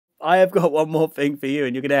I have got one more thing for you,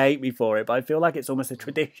 and you're going to hate me for it, but I feel like it's almost a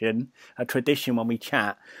tradition when we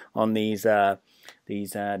chat on these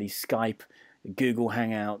Skype, Google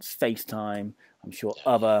Hangouts, FaceTime. I'm sure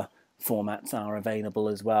other formats are available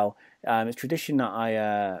as well. It's tradition that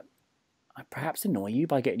I perhaps annoy you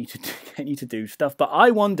by getting you to do stuff, but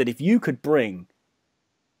I wondered if you could bring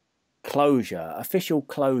closure, official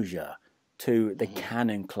closure, to the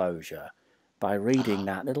canon closure by reading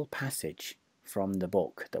that little passage from the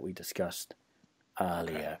book that we discussed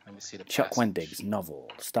earlier. Let me see the Chuck passage. Wendig's novel,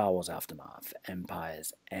 Star Wars Aftermath,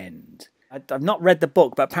 Empire's End. I've not read the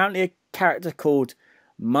book, but apparently a character called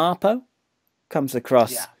Marpo comes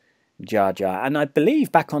across Jar Jar, and I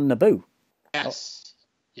believe back on Naboo. Yes.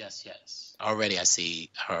 Yes. Already I see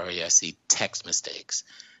text mistakes.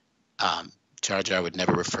 Jar Jar would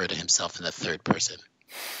never refer to himself in the third person.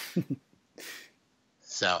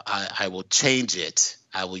 So I will change it.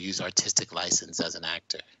 I will use artistic license as an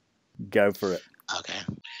actor. Go for it. Okay.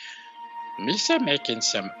 Misa making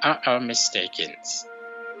some mistakes,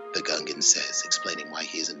 the Gungan says, explaining why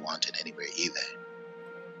he isn't wanted anywhere either.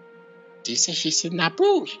 This is he's in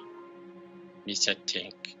Naboo. Misa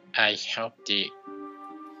think I helped the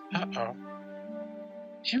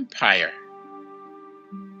Empire.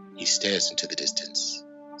 He stares into the distance,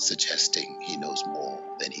 suggesting he knows more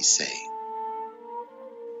than he's saying.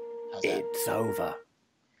 It's over.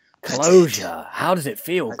 Closure. How does it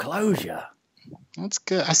feel? Closure. That's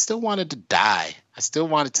good. I still wanted to die. I still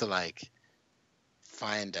wanted to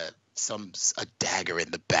find a dagger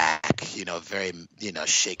in the back. Very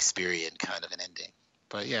Shakespearean kind of an ending.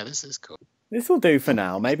 But yeah, this is cool. This will do for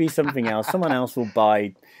now. Maybe something else. Someone else will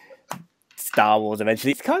buy Star Wars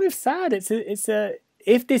eventually. It's kind of sad. It's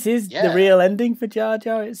if this is the real ending for Jar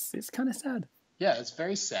Jar, it's kind of sad. Yeah, it's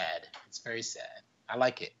very sad. I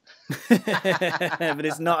like it. But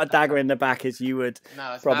it's not a dagger in the back as you would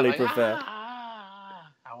probably prefer.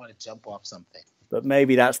 I want to jump off something. But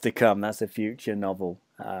maybe that's to come. That's a future novel,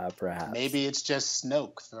 perhaps. Maybe it's just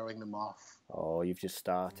Snoke throwing them off. Oh, you've just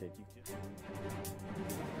started.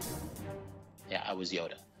 Yeah, I was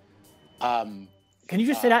Yoda. Can you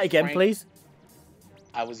just say that again, please?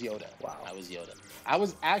 I was Yoda. Wow. I was Yoda. I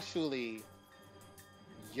was actually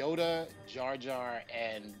Yoda, Jar Jar,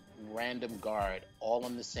 and random guard all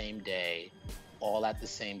on the same day, all at the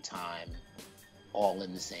same time, all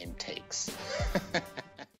in the same takes.